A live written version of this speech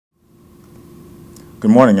Good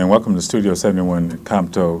morning and welcome to Studio 71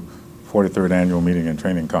 Comto 43rd Annual Meeting and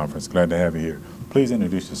Training Conference. Glad to have you here. Please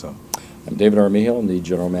introduce yourself. I'm David Armijo. I'm the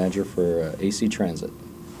General Manager for AC Transit.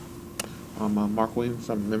 I'm Mark Williams.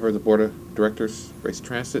 I'm a member of the Board of Directors for AC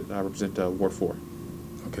Transit. I represent Ward 4.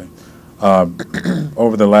 Okay.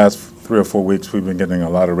 Over the last 3 or 4 weeks, we've been getting a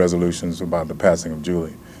lot of resolutions about the passing of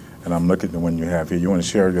Julie. And I'm looking at the one you have here. You want to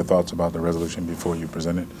share your thoughts about the resolution before you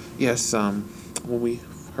present it? Yes. When we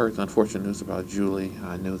heard the unfortunate news about Julie,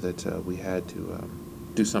 I knew that we had to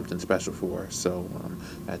do something special for her. So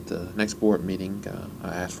at the next board meeting,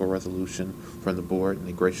 I asked for a resolution from the board, and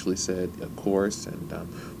they graciously said, of course, and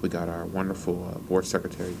we got our wonderful board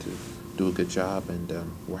secretary to do a good job, and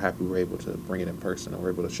we're happy we were able to bring it in person, and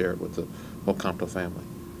we're able to share it with the whole Comto family.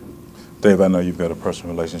 Dave, I know you've got a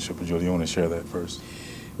personal relationship with Julie. You want to share that first?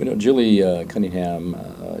 You know, Julie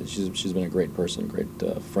Cunningham, she's been a great person, great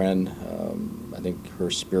friend. I think her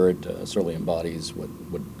spirit certainly embodies what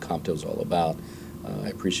Comto's all about. I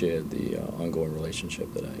appreciated the ongoing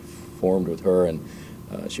relationship that I formed with her, and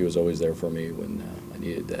she was always there for me when I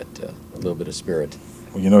needed that little bit of spirit.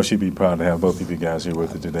 Well, you know she'd be proud to have both of you guys here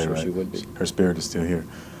with her today, sure right? She would be. Her spirit is still here.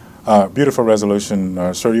 Beautiful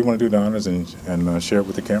resolution. Sir, you want to do the honors and share it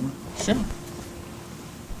with the camera? Sure.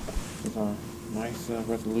 It's our nice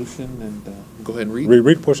resolution, and go ahead and read.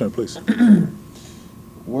 Read a portion of it, please.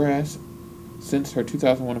 Whereas, since her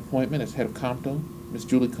 2001 appointment as head of Comto, Ms.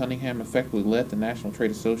 Julie Cunningham effectively led the National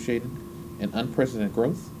Trade Association in unprecedented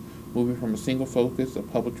growth, moving from a single focus of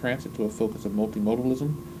public transit to a focus of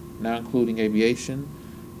multimodalism, now including aviation,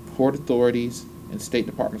 port authorities, and state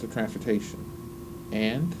departments of transportation.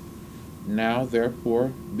 And now,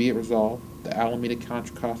 therefore, be it resolved, the Alameda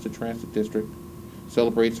Contra Costa Transit District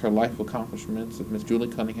celebrates her life accomplishments of Ms. Julie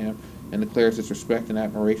Cunningham and declares its respect and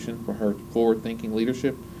admiration for her forward-thinking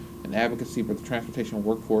leadership and advocacy for the transportation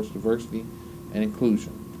workforce diversity and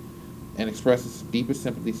inclusion, and expresses deepest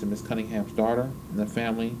sympathies to Ms. Cunningham's daughter and the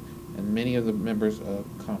family and many of the members of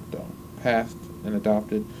Comto, passed and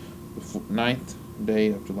adopted the 9th day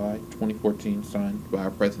of July 2014, signed by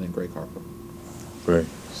our President, Greg Harper. Great,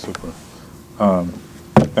 super.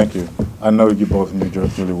 Thank you. I know you both knew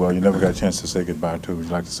Julie well. You never got a chance to say goodbye to her. Would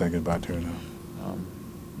you like to say goodbye to her now?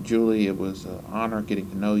 Julie, it was an honor getting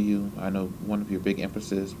to know you. I know one of your big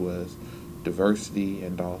emphasis was diversity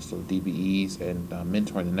and also DBEs and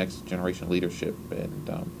mentoring the next generation leadership.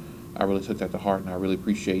 And I really took that to heart, and I really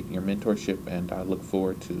appreciate your mentorship, and I look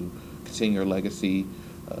forward to continuing your legacy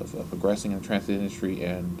of progressing in the transit industry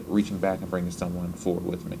and reaching back and bringing someone forward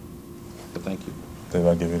with me. So thank you. Dave,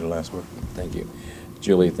 I'll give you the last word. Thank you.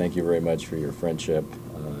 Julie, thank you very much for your friendship,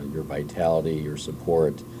 your vitality, your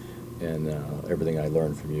support, and everything I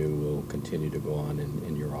learned from you will continue to go on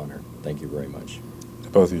in your honor. Thank you very much.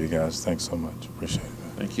 Both of you guys, thanks so much. Appreciate it.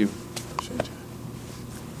 Thank you. Appreciate you.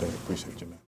 Dave, appreciate you, man.